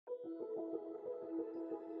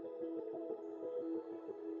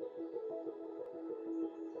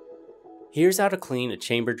Here's how to clean a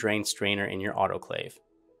chamber drain strainer in your autoclave.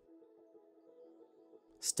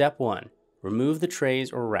 Step 1. Remove the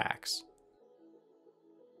trays or racks.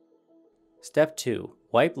 Step 2.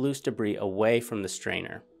 Wipe loose debris away from the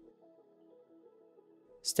strainer.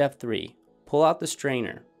 Step 3. Pull out the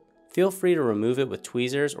strainer. Feel free to remove it with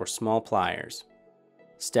tweezers or small pliers.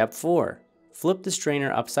 Step 4. Flip the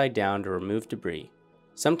strainer upside down to remove debris.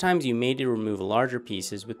 Sometimes you may need to remove larger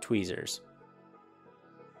pieces with tweezers.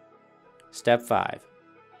 Step 5.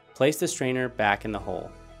 Place the strainer back in the hole.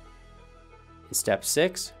 In Step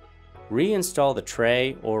 6, reinstall the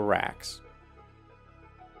tray or racks.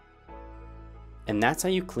 And that's how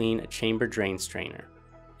you clean a chamber drain strainer.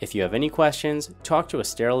 If you have any questions, talk to a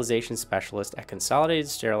sterilization specialist at Consolidated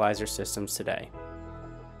Sterilizer Systems today.